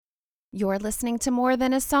You're listening to More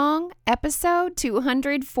Than a Song, episode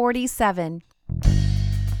 247.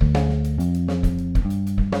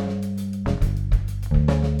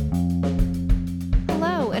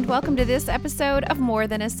 Hello, and welcome to this episode of More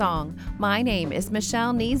Than a Song. My name is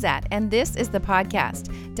Michelle Nezat, and this is the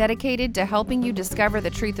podcast dedicated to helping you discover the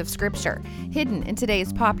truth of Scripture hidden in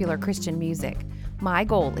today's popular Christian music. My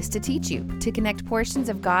goal is to teach you to connect portions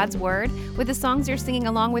of God's Word with the songs you're singing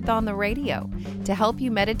along with on the radio, to help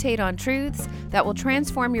you meditate on truths that will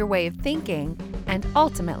transform your way of thinking and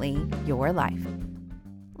ultimately your life.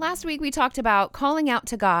 Last week we talked about calling out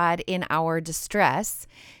to God in our distress,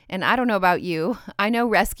 and I don't know about you, I know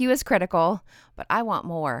rescue is critical, but I want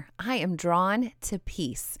more. I am drawn to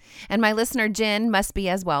peace. And my listener Jen must be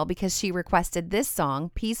as well, because she requested this song,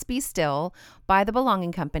 Peace Be Still, by The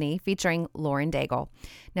Belonging Company, featuring Daigle.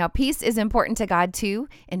 Now, peace is important to God too.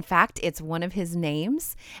 In fact, it's one of his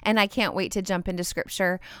names, and I can't wait to jump into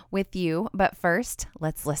scripture with you. But first,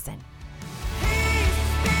 let's listen.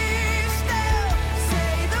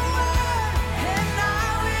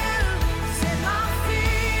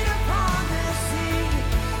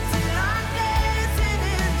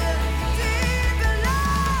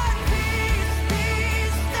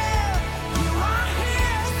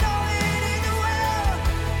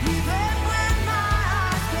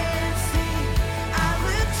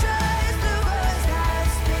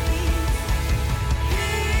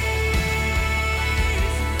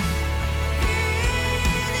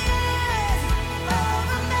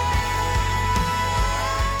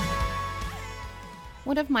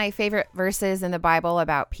 One of my favorite verses in the Bible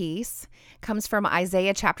about peace comes from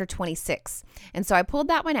Isaiah chapter 26. And so I pulled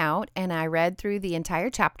that one out and I read through the entire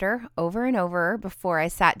chapter over and over before I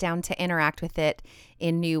sat down to interact with it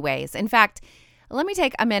in new ways. In fact, let me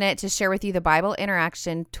take a minute to share with you the Bible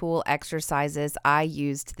interaction tool exercises I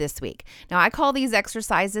used this week. Now, I call these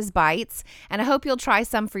exercises bites, and I hope you'll try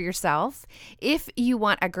some for yourself. If you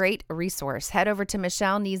want a great resource, head over to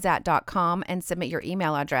michellenezat.com and submit your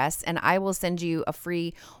email address, and I will send you a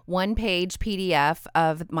free one-page PDF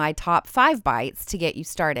of my top 5 bites to get you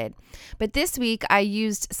started. But this week, I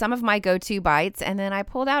used some of my go-to bites, and then I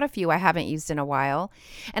pulled out a few I haven't used in a while.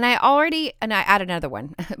 And I added another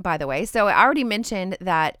one, by the way. So I already mentioned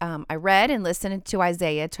that I read and listened to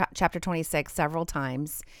Isaiah chapter 26 several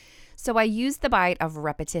times. So I used the bite of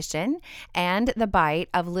repetition and the bite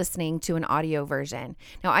of listening to an audio version.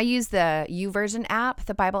 Now, I use the YouVersion app,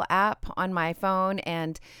 the Bible app on my phone,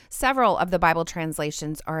 and several of the Bible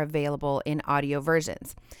translations are available in audio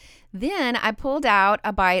versions. Then I pulled out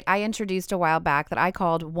a bite I introduced a while back that I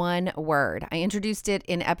called One Word. I introduced it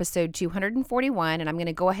in episode 241, and I'm going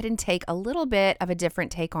to go ahead and take a little bit of a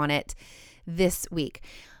different take on it this week.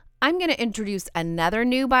 I'm going to introduce another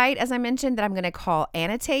new bite, as I mentioned, that I'm going to call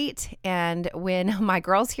Annotate. And when my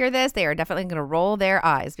girls hear this, they are definitely going to roll their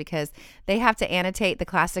eyes because they have to annotate the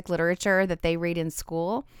classic literature that they read in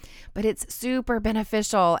school. But it's super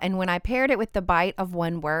beneficial. And when I paired it with the bite of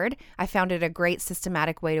One Word, I found it a great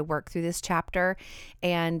systematic way to work through this chapter.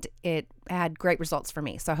 And it had great results for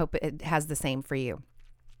me. So I hope it has the same for you.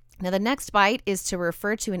 Now, the next bite is to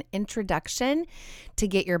refer to an introduction to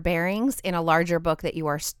get your bearings in a larger book that you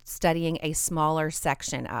are studying a smaller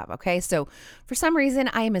section of, okay? So for some reason,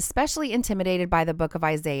 I am especially intimidated by the book of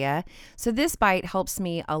Isaiah, so this bite helps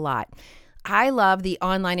me a lot. I love the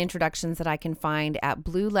online introductions that I can find at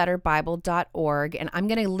blueletterbible.org, and I'm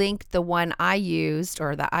going to link the one I used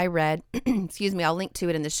or that I read, I'll link to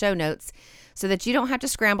it in the show notes, so that you don't have to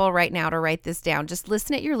scramble right now to write this down. Just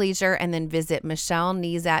listen at your leisure and then visit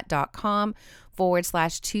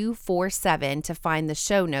michellenezat.com/247 to find the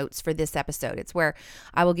show notes for this episode. It's where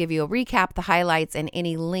I will give you a recap, the highlights, and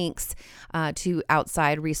any links to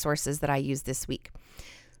outside resources that I use this week.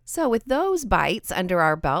 So with those bites under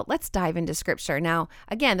our belt, let's dive into scripture. Now,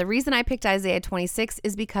 again, the reason I picked Isaiah 26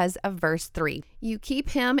 is because of verse 3. You keep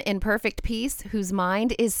him in perfect peace whose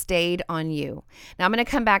mind is stayed on you. Now, I'm going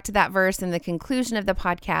to come back to that verse in the conclusion of the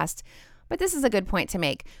podcast, but this is a good point to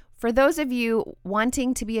make. For those of you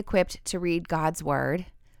wanting to be equipped to read God's word,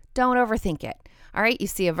 don't overthink it. All right, you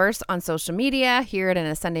see a verse on social media, hear it in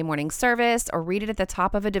a Sunday morning service, or read it at the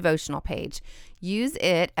top of a devotional page. Use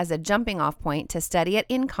it as a jumping off point to study it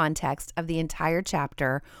in context of the entire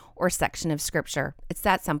chapter or section of scripture. It's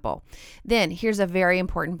that simple. Then here's a very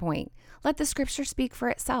important point. Let the scripture speak for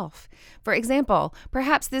itself. For example,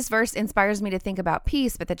 perhaps this verse inspires me to think about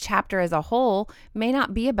peace, but the chapter as a whole may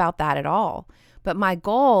not be about that at all. But my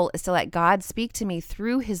goal is to let God speak to me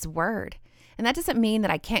through his word. And that doesn't mean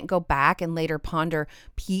that I can't go back and later ponder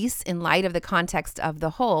peace in light of the context of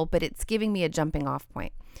the whole, but it's giving me a jumping off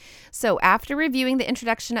point. So after reviewing the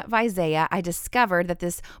introduction of Isaiah, I discovered that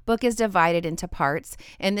this book is divided into parts,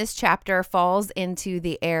 and this chapter falls into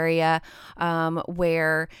the area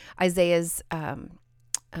where Isaiah's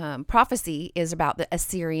prophecy is about the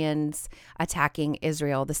Assyrians attacking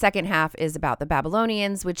Israel. The second half is about the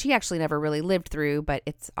Babylonians, which he actually never really lived through, but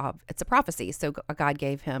it's a prophecy. So God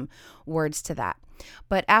gave him words to that.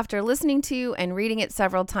 But after listening to and reading it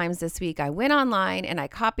several times this week, I went online and I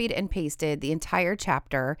copied and pasted the entire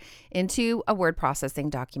chapter into a word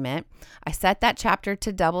processing document. I set that chapter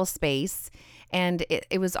to double space, and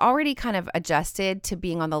it was already kind of adjusted to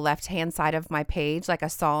being on the left-hand side of my page, like a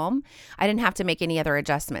psalm. I didn't have to make any other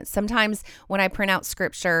adjustments. Sometimes when I print out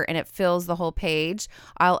scripture and it fills the whole page,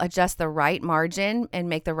 I'll adjust the right margin and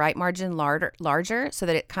make the right margin larger so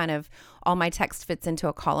that it kind of, all my text fits into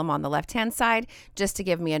a column on the left-hand side, just to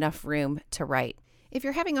give me enough room to write. If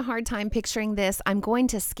you're having a hard time picturing this, I'm going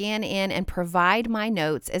to scan in and provide my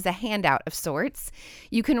notes as a handout of sorts.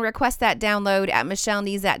 You can request that download at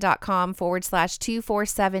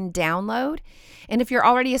michellenezat.com/247 download. And if you're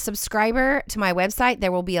already a subscriber to my website,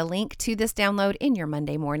 there will be a link to this download in your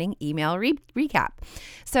Monday morning email recap.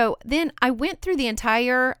 So then I went through the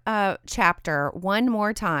entire chapter one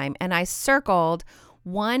more time, and I circled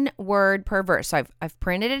one word per verse. So I've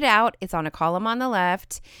printed it out. It's on a column on the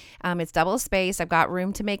left. It's double spaced. I've got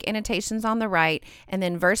room to make annotations on the right. And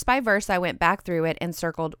then verse by verse, I went back through it and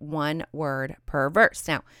circled one word per verse.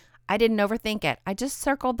 Now, I didn't overthink it. I just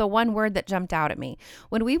circled the one word that jumped out at me.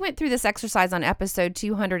 When we went through this exercise on episode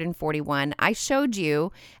 241, I showed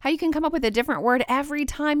you how you can come up with a different word every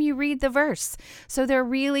time you read the verse. So there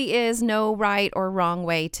really is no right or wrong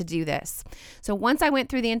way to do this. So once I went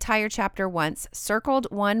through the entire chapter once, circled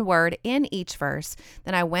one word in each verse,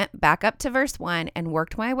 then I went back up to verse 1 and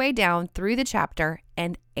worked my way down through the chapter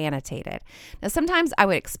and annotated. Now, sometimes I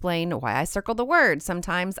would explain why I circled the word.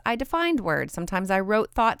 Sometimes I defined words. Sometimes I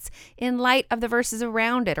wrote thoughts in light of the verses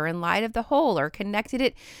around it, or in light of the whole, or connected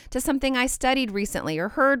it to something I studied recently or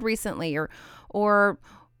heard recently, or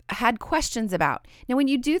had questions about. Now, when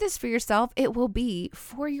you do this for yourself, it will be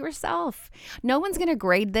for yourself. No one's going to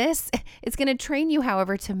grade this. It's going to train you,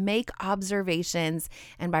 however, to make observations.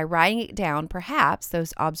 And by writing it down, perhaps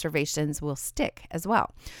those observations will stick as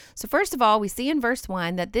well. So first of all, we see in verse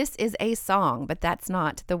 1 that this is a song, but that's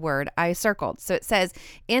not the word I circled. So it says,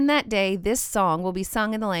 in that day, this song will be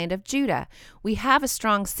sung in the land of Judah. We have a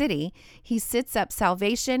strong city. He sits up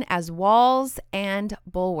salvation as walls and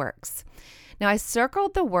bulwarks. Now, I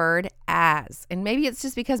circled the word as, and maybe it's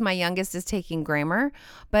just because my youngest is taking grammar,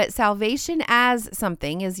 but salvation as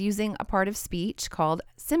something is using a part of speech called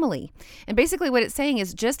simile. And basically what it's saying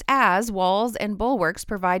is, just as walls and bulwarks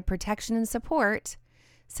provide protection and support,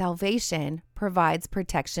 salvation provides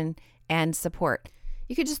protection and support.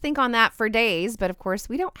 You could just think on that for days, but of course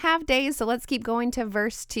we don't have days, so let's keep going to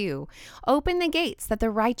verse 2. Open the gates that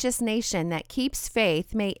the righteous nation that keeps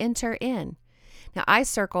faith may enter in. Now, I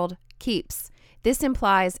circled keeps. This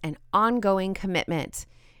implies an ongoing commitment,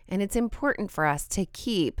 and it's important for us to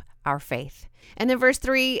keep our faith. And then verse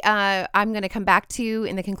 3, I'm going to come back to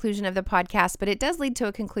in the conclusion of the podcast, but it does lead to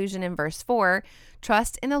a conclusion in verse 4.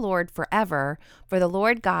 Trust in the Lord forever, for the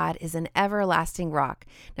Lord God is an everlasting rock.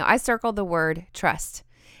 Now, I circled the word trust.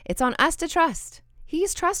 It's on us to trust.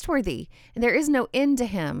 He's trustworthy, and there is no end to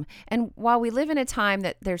him. And while we live in a time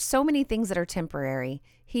that there's so many things that are temporary,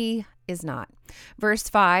 he is not. Verse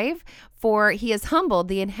 5, for he has humbled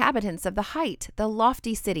the inhabitants of the height, the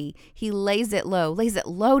lofty city. He lays it low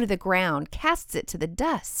to the ground, casts it to the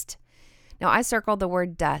dust. Now, I circled the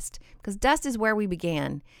word dust because dust is where we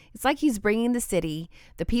began. It's like he's bringing the city,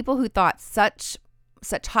 the people who thought such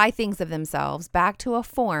high things of themselves, back to a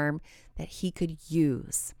form that he could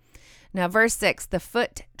use. Now, verse 6, the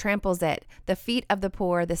foot tramples it, the feet of the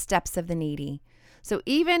poor, the steps of the needy. So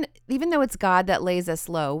even though it's God that lays us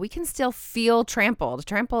low, we can still feel trampled.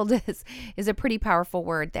 Trampled is a pretty powerful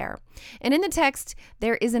word there. And in the text,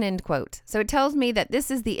 there is an end quote. So it tells me that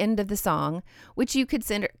this is the end of the song, which you could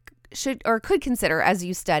consider as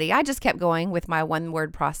you study. I just kept going with my one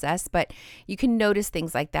word process, but you can notice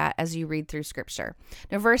things like that as you read through scripture.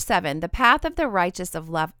 Now, verse 7, the path of the righteous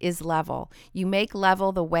is level. You make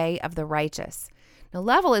level the way of the righteous. Now,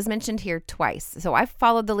 level is mentioned here twice. So I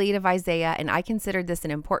followed the lead of Isaiah, and I considered this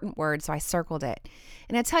an important word, so I circled it.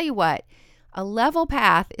 And I tell you what, a level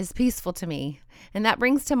path is peaceful to me. And that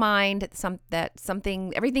brings to mind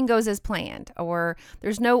everything goes as planned, or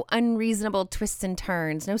there's no unreasonable twists and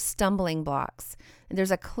turns, no stumbling blocks. And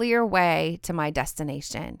there's a clear way to my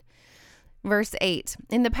destination. Verse 8,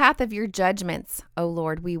 in the path of your judgments, O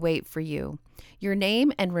Lord, we wait for you. Your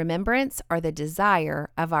name and remembrance are the desire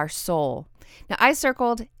of our soul. Now, I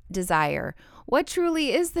circled desire. What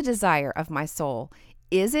truly is the desire of my soul?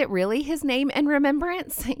 Is it really his name and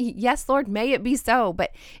remembrance? Yes, Lord, may it be so.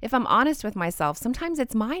 But if I'm honest with myself, sometimes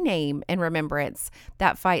it's my name and remembrance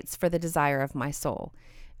that fights for the desire of my soul.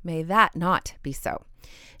 May that not be so.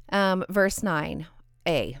 Verse 9.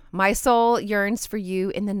 My soul yearns for you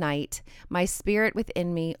in the night. My spirit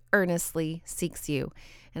within me earnestly seeks you.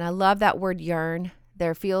 And I love that word yearn.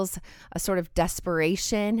 There feels a sort of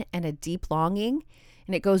desperation and a deep longing,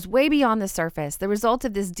 and it goes way beyond the surface. The result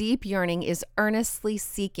of this deep yearning is earnestly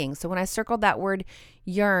seeking. So when I circled that word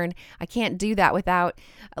yearn, I can't do that without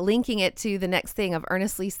linking it to the next thing of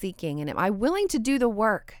earnestly seeking. And am I willing to do the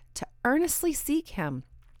work to earnestly seek him?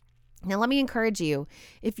 Now, let me encourage you,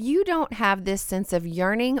 if you don't have this sense of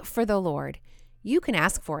yearning for the Lord, you can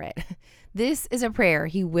ask for it. This is a prayer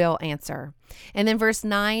he will answer. And then verse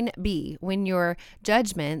 9b, when your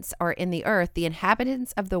judgments are in the earth, the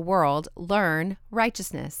inhabitants of the world learn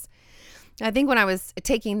righteousness. I think when I was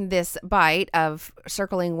taking this bite of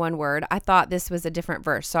circling one word, I thought this was a different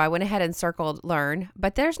verse. So I went ahead and circled learn,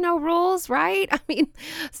 but there's no rules, right?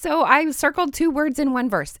 So I circled 2 words in one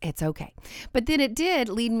verse. It's okay. But then it did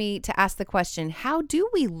lead me to ask the question, how do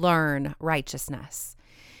we learn righteousness?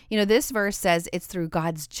 This verse says it's through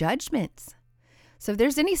God's judgments. So if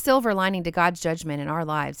there's any silver lining to God's judgment in our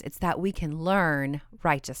lives, it's that we can learn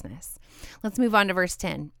righteousness. Let's move on to verse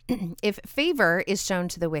 10. If favor is shown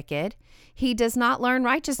to the wicked, he does not learn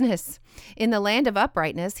righteousness. In the land of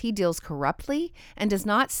uprightness, he deals corruptly and does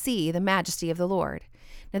not see the majesty of the Lord.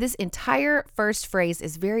 Now, this entire first phrase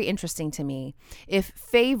is very interesting to me. If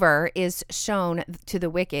favor is shown to the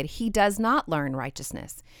wicked, he does not learn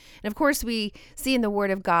righteousness. And of course, we see in the Word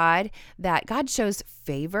of God that God shows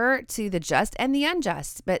favor to the just and the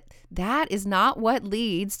unjust, but that is not what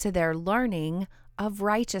leads to their learning of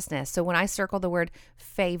righteousness. So when I circle the word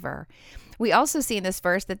favor, we also see in this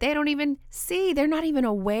verse that they don't even see, they're not even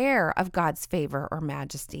aware of God's favor or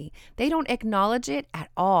majesty. They don't acknowledge it at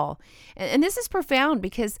all. And this is profound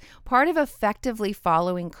because part of effectively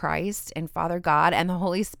following Christ and Father God and the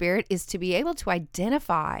Holy Spirit is to be able to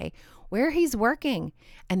identify where he's working,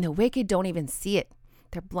 and the wicked don't even see it.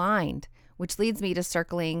 They're blind, which leads me to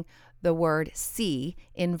circling the word see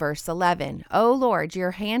in verse 11. O Lord,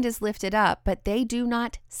 your hand is lifted up, but they do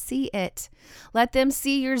not see it. Let them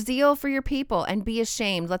see your zeal for your people and be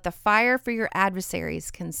ashamed. Let the fire for your adversaries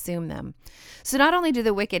consume them. So not only do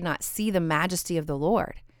the wicked not see the majesty of the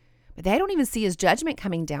Lord, but they don't even see his judgment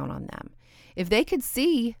coming down on them. If they could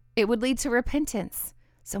see, it would lead to repentance.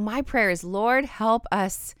 So my prayer is, Lord, help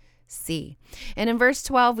us see. And in verse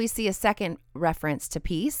 12, we see a second reference to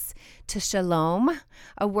peace, to shalom,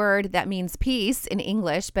 a word that means peace in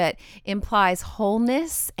English, but implies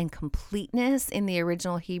wholeness and completeness in the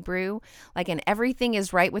original Hebrew, like an everything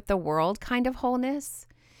is right with the world kind of wholeness.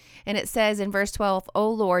 And it says in verse 12, O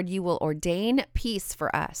Lord, you will ordain peace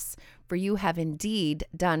for us, for you have indeed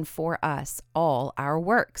done for us all our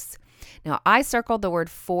works. Now, I circled the word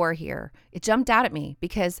for here. It jumped out at me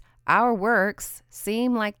because our works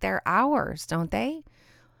seem like they're ours, don't they?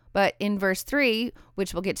 But in verse 3,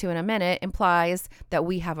 which we'll get to in a minute, implies that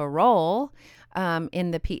we have a role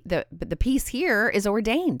in the peace here is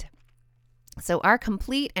ordained. So our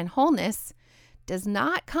complete and wholeness does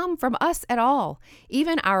not come from us at all.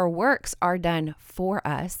 Even our works are done for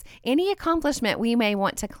us. Any accomplishment we may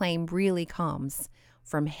want to claim really comes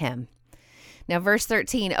from him. Now, verse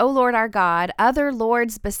 13, O Lord our God, other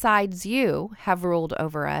lords besides you have ruled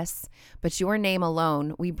over us, but your name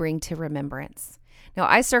alone we bring to remembrance. Now,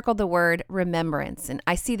 I circled the word remembrance, and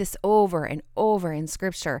I see this over and over in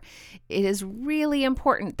Scripture. It is really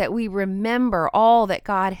important that we remember all that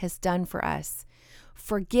God has done for us.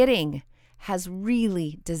 Forgetting has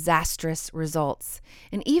really disastrous results.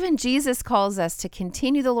 And even Jesus calls us to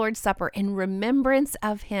continue the Lord's Supper in remembrance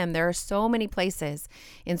of him. There are so many places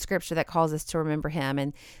in Scripture that calls us to remember him,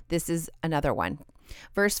 and this is another one.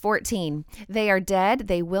 Verse 14, they are dead,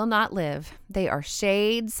 they will not live. They are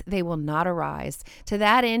shades, they will not arise. To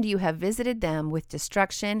that end you have visited them with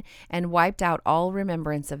destruction and wiped out all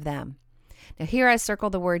remembrance of them. Now here I circle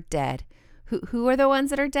the word dead. Who are the ones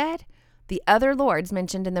that are dead? The other lords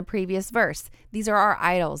mentioned in the previous verse. These are our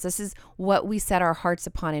idols. This is what we set our hearts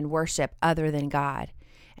upon in worship other than God.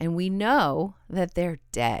 And we know that they're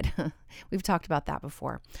dead. We've talked about that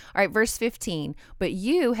before. All right, verse 15. But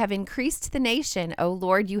you have increased the nation, O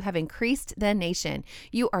Lord, you have increased the nation.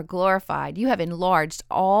 You are glorified. You have enlarged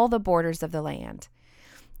all the borders of the land.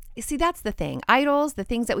 You see, that's the thing. Idols, the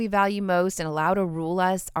things that we value most and allow to rule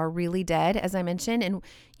us, are really dead, as I mentioned. And,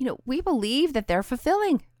 we believe that they're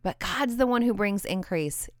fulfilling, but God's the one who brings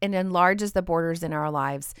increase and enlarges the borders in our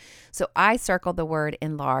lives. So I circled the word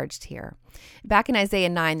enlarged here. Back in Isaiah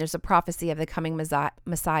 9, there's a prophecy of the coming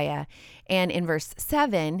Messiah. And in verse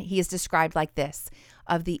 7, he is described like this: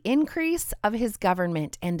 of the increase of his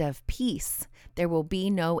government and of peace, there will be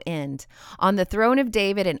no end, on the throne of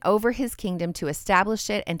David and over his kingdom, to establish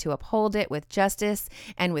it and to uphold it with justice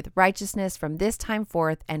and with righteousness from this time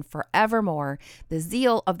forth and forevermore. The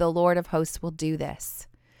zeal of the Lord of hosts will do this.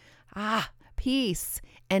 Peace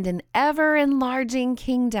and an ever enlarging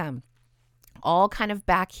kingdom. All kind of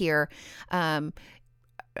back here,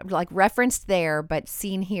 like referenced there, but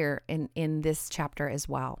seen here in this chapter as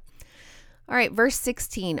well. All right, verse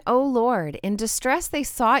 16. O Lord, in distress they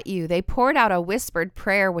sought you. They poured out a whispered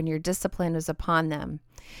prayer when your discipline was upon them.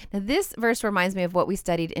 Now, this verse reminds me of what we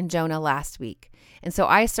studied in Jonah last week. And so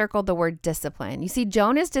I circled the word discipline. You see,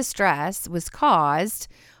 Jonah's distress was caused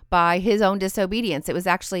by his own disobedience. It was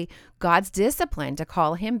actually God's discipline to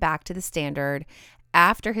call him back to the standard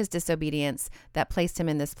after his disobedience that placed him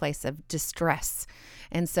in this place of distress.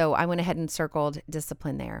 And so I went ahead and circled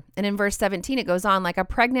discipline there. And in verse 17, it goes on, like a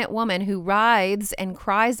pregnant woman who writhes and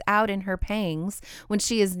cries out in her pangs when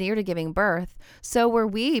she is near to giving birth, so were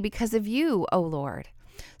we because of you, O Lord.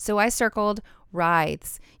 So I circled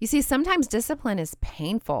writhes. You see, sometimes discipline is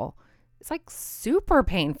painful. It's like super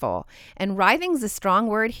painful. And writhing is a strong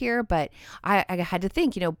word here, but I had to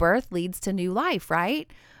think, birth leads to new life, right?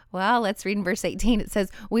 Well, let's read in verse 18. It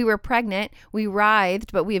says, we were pregnant, we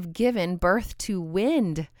writhed, but we have given birth to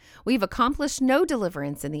wind. We've accomplished no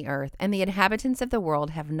deliverance in the earth, and the inhabitants of the world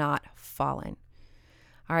have not fallen.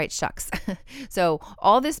 All right, shucks. So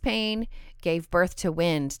all this pain gave birth to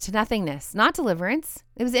wind, to nothingness, not deliverance.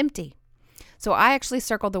 It was empty. So I actually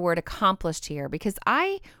circled the word accomplished here because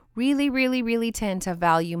I really, really, really tend to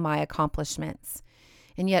value my accomplishments.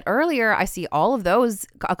 And yet earlier, I see all of those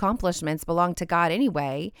accomplishments belong to God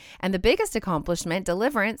anyway. And the biggest accomplishment,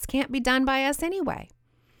 deliverance, can't be done by us anyway.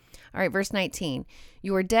 All right, verse 19.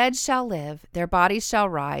 Your dead shall live, their bodies shall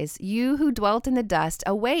rise. You who dwelt in the dust,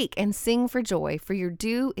 awake and sing for joy, for your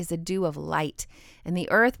dew is a dew of light, and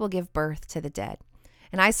the earth will give birth to the dead.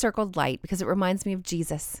 And I circled light because it reminds me of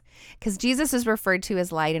Jesus, because Jesus is referred to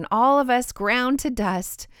as light, and all of us ground to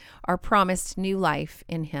dust are promised new life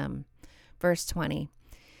in him. Verse 20.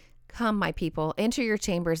 Come, my people, enter your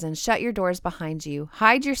chambers and shut your doors behind you.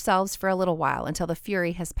 Hide yourselves for a little while until the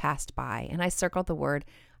fury has passed by. And I circled the word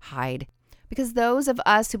hide, because those of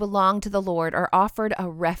us who belong to the Lord are offered a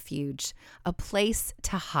refuge, a place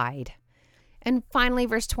to hide. And finally,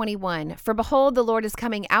 verse 21, for behold, the Lord is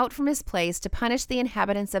coming out from his place to punish the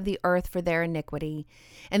inhabitants of the earth for their iniquity.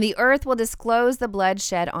 And the earth will disclose the blood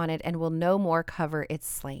shed on it and will no more cover its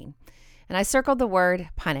slain. And I circled the word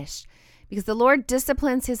punish, because the Lord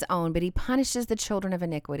disciplines his own, but he punishes the children of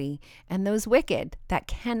iniquity and those wicked that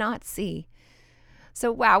cannot see.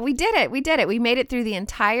 So, wow, we did it. We made it through the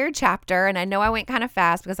entire chapter. And I know I went kind of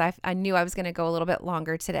fast because I knew I was going to go a little bit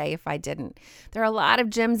longer today if I didn't. There are a lot of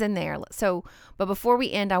gems in there. But before we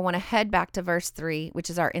end, I want to head back to verse 3, which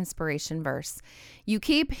is our inspiration verse. You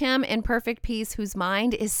keep him in perfect peace whose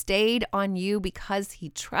mind is stayed on you because he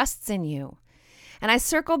trusts in you. And I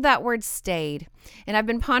circled that word stayed. And I've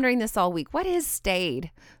been pondering this all week. What is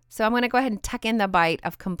stayed? So I'm going to go ahead and tuck in the bite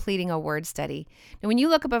of completing a word study. Now, when you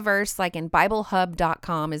look up a verse, like in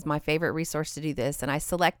BibleHub.com is my favorite resource to do this, and I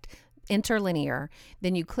select interlinear,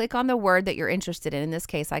 then you click on the word that you're interested in. In this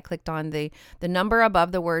case, I clicked on the number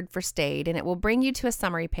above the word for stayed, and it will bring you to a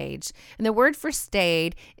summary page. And the word for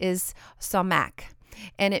stayed is samak,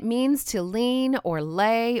 and it means to lean or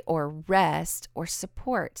lay or rest or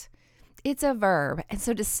support. It's a verb. And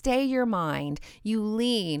so to stay your mind, you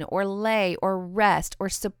lean or lay or rest or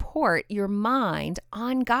support your mind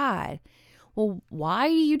on God. Well, why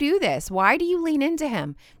do you do this? Why do you lean into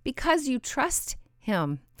him? Because you trust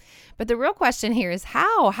him. But the real question here is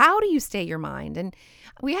how? How do you stay your mind? And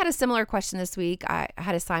we had a similar question this week. I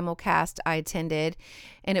had a simulcast I attended,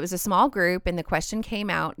 and it was a small group, and the question came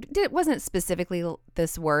out. It wasn't specifically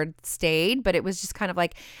this word stayed, but it was just kind of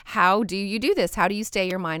like, how do you do this? How do you stay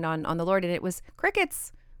your mind on the Lord? And it was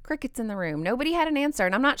crickets in the room. Nobody had an answer.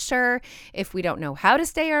 And I'm not sure if we don't know how to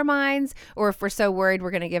stay our minds or if we're so worried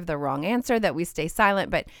we're going to give the wrong answer that we stay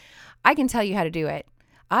silent, but I can tell you how to do it.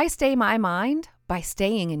 I stay my mind by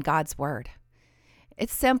staying in God's word.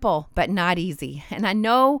 It's simple, but not easy. And I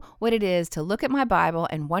know what it is to look at my Bible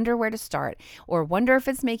and wonder where to start, or wonder if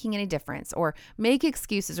it's making any difference, or make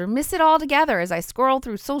excuses, or miss it all together as I scroll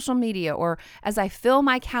through social media, or as I fill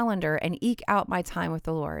my calendar and eke out my time with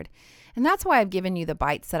the Lord. And that's why I've given you the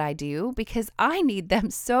bites that I do, because I need them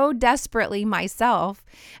so desperately myself.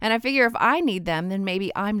 And I figure if I need them, then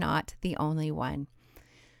maybe I'm not the only one.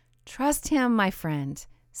 Trust Him, my friend.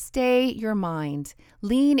 Stay your mind.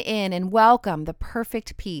 Lean in and welcome the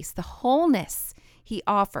perfect peace, the wholeness He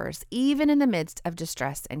offers, even in the midst of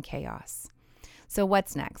distress and chaos. So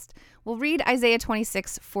what's next? Well, read Isaiah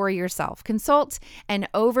 26 for yourself. Consult an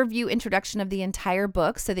overview introduction of the entire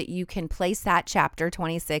book so that you can place that chapter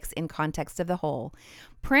 26 in context of the whole.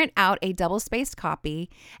 Print out a double-spaced copy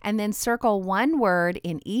and then circle one word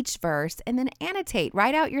in each verse and then annotate.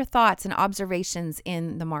 Write out your thoughts and observations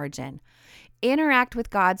in the margin. Interact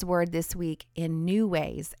with God's Word this week in new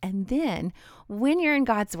ways. And then when you're in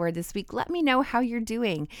God's Word this week, let me know how you're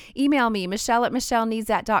doing. Email me,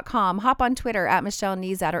 Michelle@MichelleNezat.com. Hop on Twitter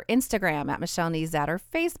 @MichelleNezat or Instagram @MichelleNezat or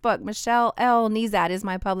Facebook. Michelle L. Nezat is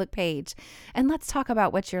my public page. And let's talk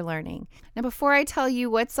about what you're learning. Now, before I tell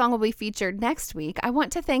you what song will be featured next week, I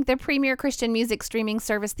want to thank the premier Christian music streaming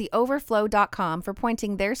service, theoverflow.com, for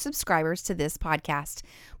pointing their subscribers to this podcast.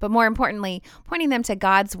 But more importantly, pointing them to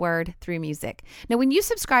God's Word through music. Now, when you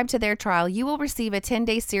subscribe to their trial, you will receive a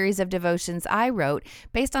 10-day series of devotions I wrote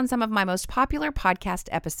based on some of my most popular podcast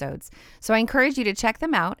episodes. So I encourage you to check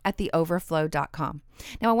them out at theoverflow.com.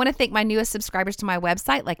 Now, I want to thank my newest subscribers to my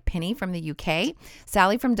website, like Penny from the UK,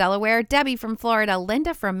 Sally from Delaware, Debbie from Florida,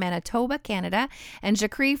 Linda from Manitoba, Canada, and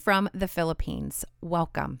Jacri from the Philippines.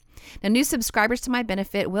 Welcome. Now, new subscribers to my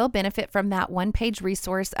benefit will benefit from that one-page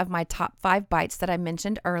resource of my top 5 bites that I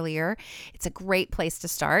mentioned earlier. It's a great place to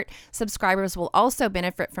start. Subscribers will also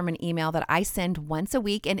benefit from an email that I send once a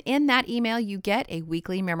week, and in that email, you get a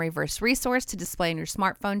weekly memory verse resource to display on your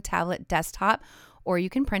smartphone, tablet, desktop, or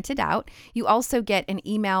you can print it out. You also get an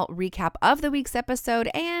email recap of the week's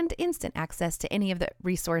episode and instant access to any of the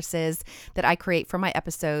resources that I create for my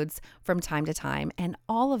episodes from time to time. And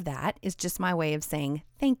all of that is just my way of saying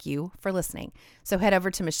thank you for listening. So head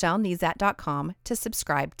over to MichelleNezat.com to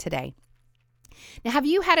subscribe today. Now, have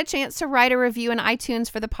you had a chance to write a review in iTunes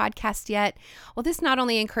for the podcast yet? Well, this not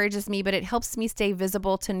only encourages me, but it helps me stay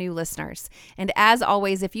visible to new listeners. And as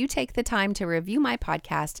always, if you take the time to review my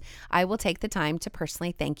podcast, I will take the time to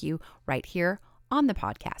personally thank you right here on the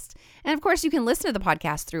podcast. And of course, you can listen to the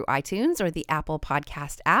podcast through iTunes or the Apple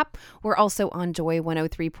Podcast app. We're also on Joy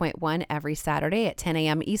 103.1 every Saturday at 10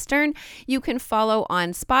 a.m. Eastern. You can follow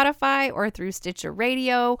on Spotify or through Stitcher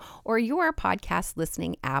Radio or your podcast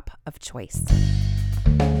listening app of choice.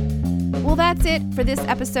 Well, that's it for this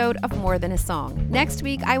episode of More Than a Song. Next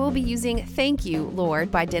week, I will be using Thank You,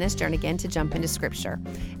 Lord by Dennis Jernigan to jump into scripture.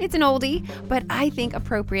 It's an oldie, but I think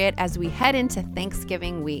appropriate as we head into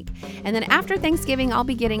Thanksgiving week. And then after Thanksgiving, I'll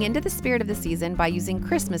be getting into the spirit of the season by using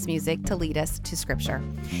Christmas music to lead us to scripture.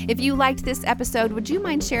 If you liked this episode, would you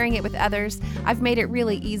mind sharing it with others? I've made it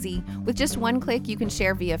really easy. With just one click, you can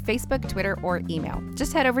share via Facebook, Twitter, or email.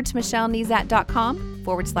 Just head over to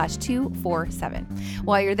MichelleNezat.com/247.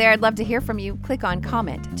 While you're there, I'd love to hear from you. Click on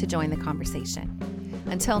comment to join the conversation.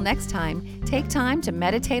 Until next time, take time to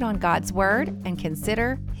meditate on God's Word and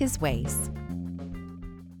consider His ways.